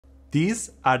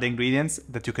These are the ingredients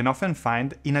that you can often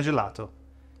find in a gelato.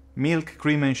 Milk,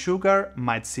 cream and sugar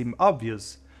might seem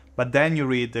obvious, but then you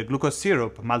read glucose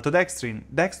syrup, maltodextrin,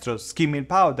 dextrose, skim milk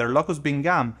powder, locust bean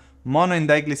gum, mono and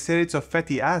diglycerides of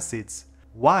fatty acids.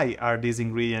 Why are these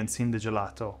ingredients in the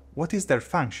gelato? What is their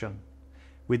function?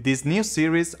 With this new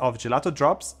series of gelato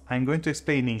drops, I'm going to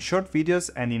explain in short videos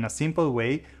and in a simple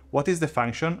way what is the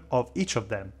function of each of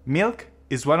them. Milk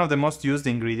is one of the most used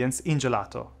ingredients in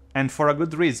gelato, and for a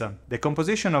good reason. The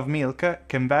composition of milk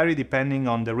can vary depending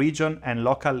on the region and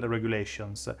local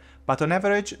regulations, but on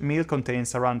average milk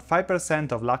contains around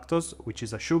 5% of lactose, which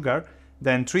is a sugar,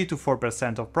 then 3 to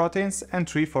 4% of proteins and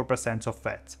 3–4% of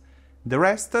fat. The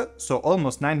rest, so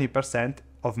almost 90%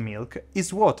 of milk,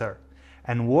 is water.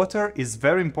 And water is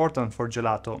very important for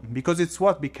gelato because it's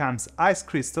what becomes ice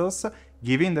crystals,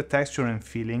 giving the texture and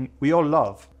feeling we all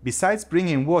love. Besides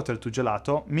bringing water to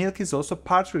gelato, milk is also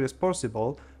partly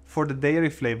responsible for the dairy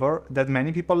flavor that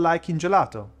many people like in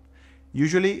gelato.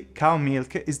 Usually cow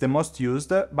milk is the most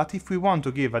used, but if we want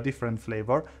to give a different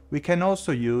flavor, we can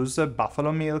also use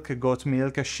buffalo milk, goat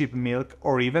milk, sheep milk,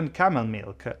 or even camel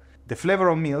milk. The flavor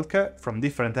of milk from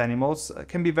different animals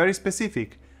can be very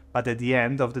specific, but at the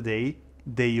end of the day,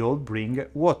 they all bring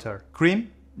water.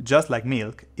 Cream, just like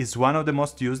milk, is one of the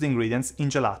most used ingredients in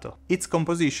gelato. Its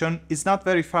composition is not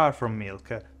very far from milk,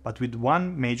 but with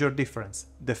one major difference: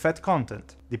 the fat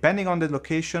content. Depending on the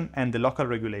location and the local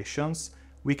regulations,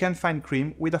 we can find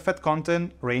cream with a fat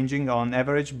content ranging on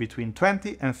average between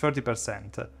 20 and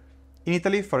 30%. In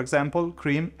Italy, for example,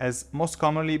 cream has most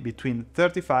commonly between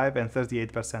 35 and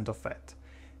 38% of fat.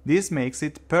 This makes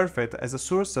it perfect as a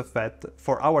source of fat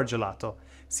for our gelato,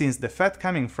 since the fat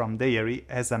coming from dairy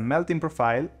has a melting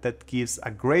profile that gives a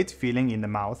great feeling in the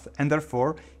mouth and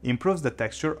therefore improves the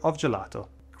texture of gelato.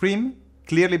 Cream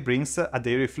clearly brings a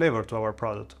dairy flavor to our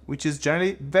product, which is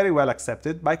generally very well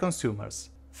accepted by consumers.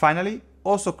 Finally,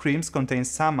 also creams contain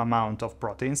some amount of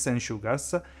proteins and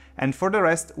sugars, and for the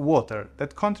rest water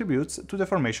that contributes to the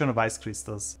formation of ice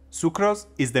crystals. Sucrose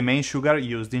is the main sugar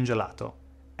used in gelato,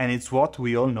 and it's what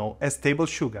we all know as table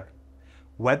sugar.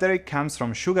 Whether it comes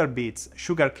from sugar beets,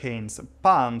 sugar canes,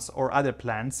 palms or other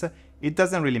plants, it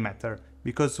doesn't really matter,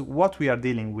 because what we are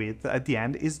dealing with at the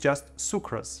end is just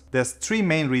sucrose. There's three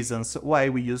main reasons why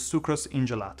we use sucrose in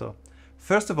gelato.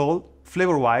 First of all,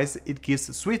 flavor-wise it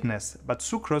gives sweetness, but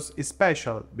sucrose is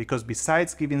special because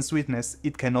besides giving sweetness,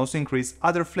 it can also increase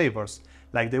other flavors,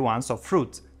 like the ones of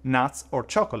fruit, nuts or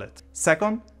chocolate.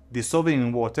 Second, dissolving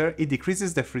in water, it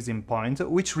decreases the freezing point,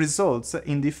 which results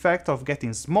in the effect of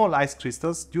getting small ice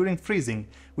crystals during freezing,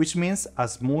 which means a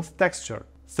smooth texture.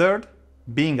 Third,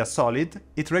 being a solid,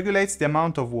 it regulates the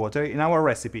amount of water in our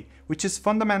recipe, which is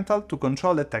fundamental to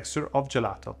control the texture of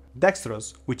gelato.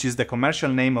 Dextrose, which is the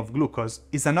commercial name of glucose,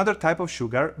 is another type of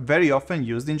sugar very often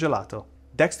used in gelato.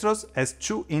 Dextrose has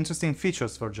two interesting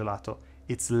features for gelato.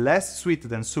 It's less sweet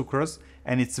than sucrose,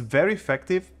 and it's very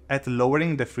effective at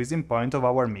lowering the freezing point of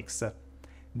our mix.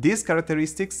 These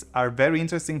characteristics are very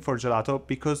interesting for gelato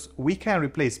because we can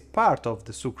replace part of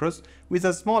the sucrose with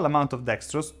a small amount of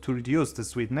dextrose to reduce the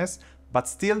sweetness, but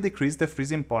still decrease the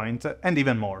freezing point and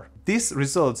even more. This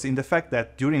results in the fact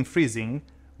that during freezing,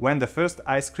 when the first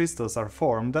ice crystals are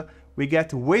formed, we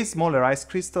get way smaller ice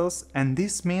crystals, and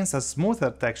this means a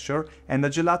smoother texture and a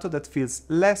gelato that feels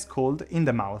less cold in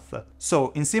the mouth.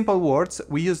 So, in simple words,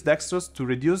 we use dextrose to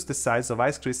reduce the size of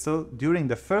ice crystal during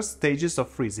the first stages of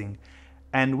freezing,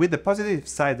 and with the positive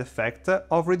side effect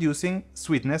of reducing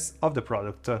sweetness of the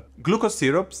product. Glucose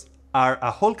syrups are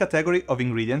a whole category of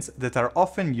ingredients that are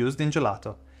often used in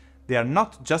gelato. They are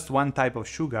not just one type of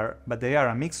sugar, but they are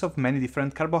a mix of many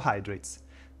different carbohydrates.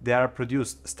 They are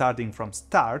produced starting from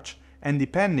starch, and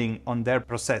depending on their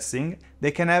processing,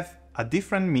 they can have a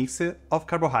different mix of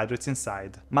carbohydrates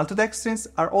inside. Maltodextrins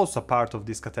are also part of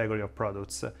this category of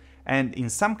products, and in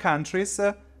some countries,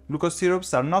 glucose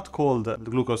syrups are not called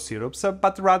glucose syrups,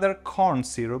 but rather corn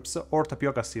syrups or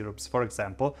tapioca syrups, for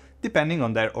example, depending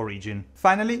on their origin.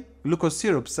 Finally, glucose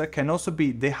syrups can also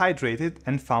be dehydrated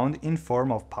and found in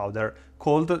form of powder,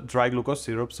 called dry glucose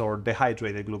syrups or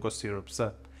dehydrated glucose syrups.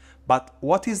 But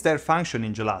what is their function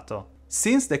in gelato?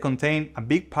 Since they contain a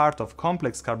big part of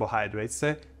complex carbohydrates,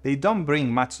 they don't bring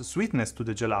much sweetness to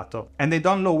the gelato, and they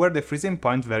don't lower the freezing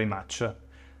point very much.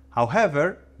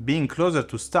 However, being closer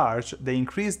to starch, they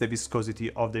increase the viscosity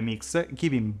of the mix,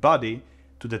 giving body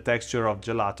to the texture of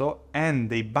gelato, and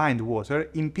they bind water,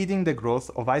 impeding the growth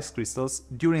of ice crystals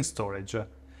during storage.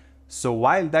 So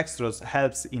while dextrose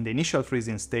helps in the initial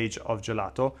freezing stage of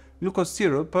gelato, glucose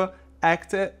syrup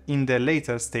act in the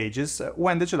later stages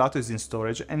when the gelato is in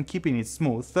storage and keeping it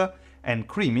smooth and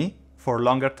creamy for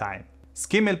longer time.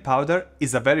 Skim milk powder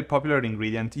is a very popular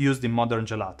ingredient used in modern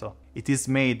gelato. It is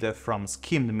made from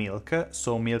skimmed milk,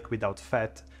 so milk without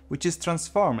fat, which is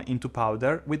transformed into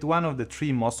powder with one of the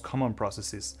three most common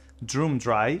processes: drum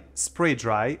dry, spray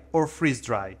dry, or freeze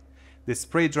dry. The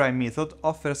spray dry method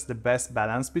offers the best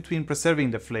balance between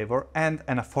preserving the flavor and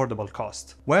an affordable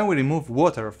cost. When we remove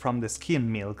water from the skimmed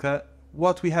milk,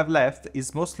 what we have left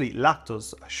is mostly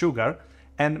lactose, sugar,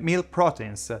 and milk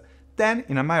proteins, then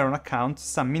in a minor account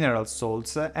some mineral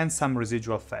salts and some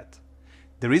residual fat.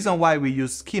 The reason why we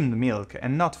use skimmed milk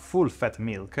and not full-fat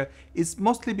milk is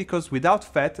mostly because without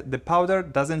fat the powder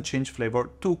doesn't change flavor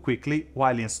too quickly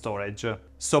while in storage.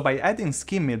 So by adding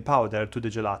skim milk powder to the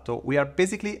gelato, we are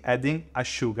basically adding a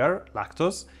sugar,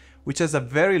 lactose, which has a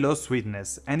very low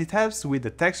sweetness and it helps with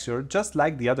the texture just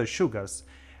like the other sugars.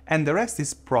 And the rest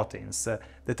is proteins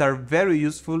that are very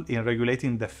useful in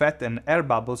regulating the fat and air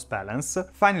bubbles balance,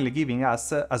 finally giving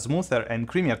us a smoother and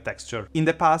creamier texture. In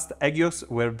the past, egg yolks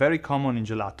were very common in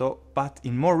gelato, but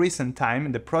in more recent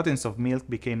time the proteins of milk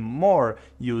became more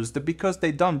used because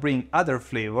they don't bring other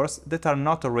flavors that are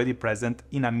not already present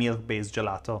in a milk-based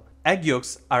gelato. Egg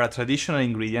yolks are a traditional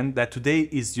ingredient that today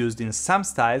is used in some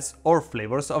styles or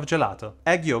flavors of gelato.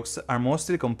 Egg yolks are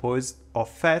mostly composed of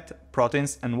fat,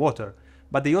 proteins and water,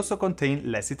 but they also contain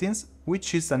lecithins,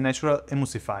 which is a natural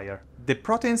emulsifier. The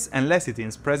proteins and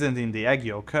lecithins present in the egg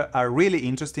yolk are really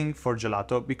interesting for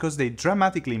gelato because they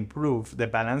dramatically improve the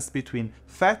balance between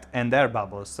fat and air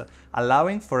bubbles,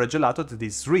 allowing for a gelato that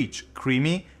is rich,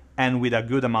 creamy, and with a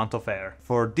good amount of air.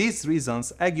 For these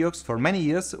reasons, egg yolks for many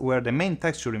years were the main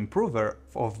texture improver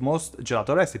of most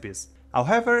gelato recipes.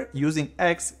 However, using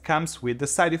eggs comes with the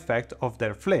side effect of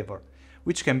their flavor,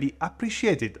 which can be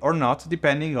appreciated or not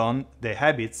depending on the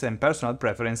habits and personal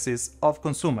preferences of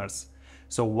consumers.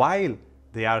 So while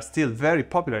they are still very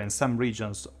popular in some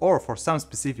regions or for some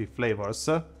specific flavors,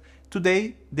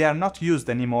 today they are not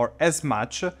used anymore as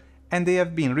much and they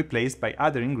have been replaced by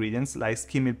other ingredients like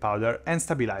skim milk powder and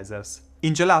stabilizers.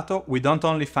 In gelato, we don't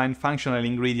only find functional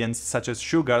ingredients such as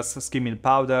sugars, skim milk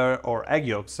powder or egg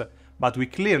yolks, but we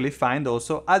clearly find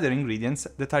also other ingredients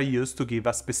that are used to give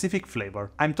a specific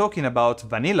flavor. I'm talking about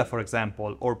vanilla, for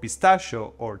example, or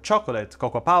pistachio, or chocolate,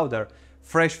 cocoa powder,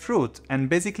 fresh fruit, and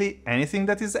basically anything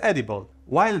that is edible.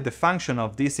 While the function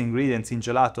of these ingredients in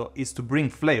gelato is to bring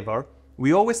flavor,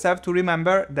 we always have to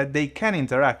remember that they can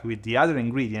interact with the other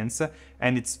ingredients,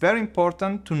 and it's very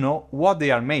important to know what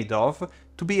they are made of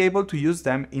to be able to use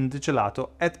them in the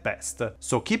gelato at best.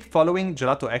 So keep following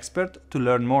Gelato.expert to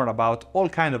learn more about all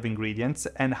kinds of ingredients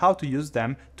and how to use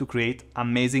them to create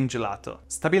amazing gelato.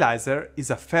 Stabilizer is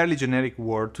a fairly generic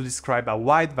word to describe a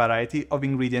wide variety of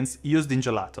ingredients used in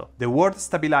gelato. The word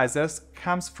stabilizers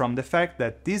comes from the fact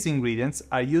that these ingredients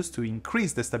are used to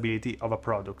increase the stability of a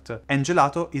product, and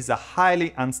gelato is a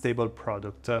highly unstable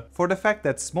product, for the fact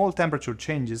that small temperature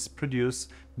changes produce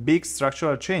big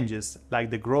structural changes, like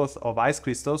the growth of ice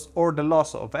crystals or the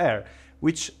loss of air,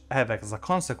 which have as a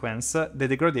consequence the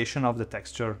degradation of the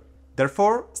texture.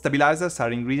 Therefore, stabilizers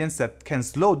are ingredients that can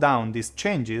slow down these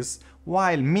changes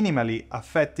while minimally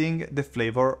affecting the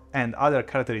flavor and other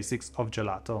characteristics of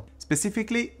gelato.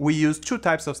 Specifically, we use two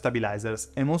types of stabilizers,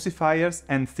 emulsifiers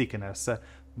and thickeners,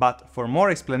 but for more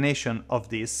explanation of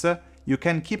this, you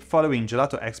can keep following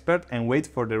Gelato.expert and wait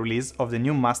for the release of the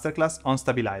new masterclass on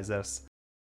stabilizers.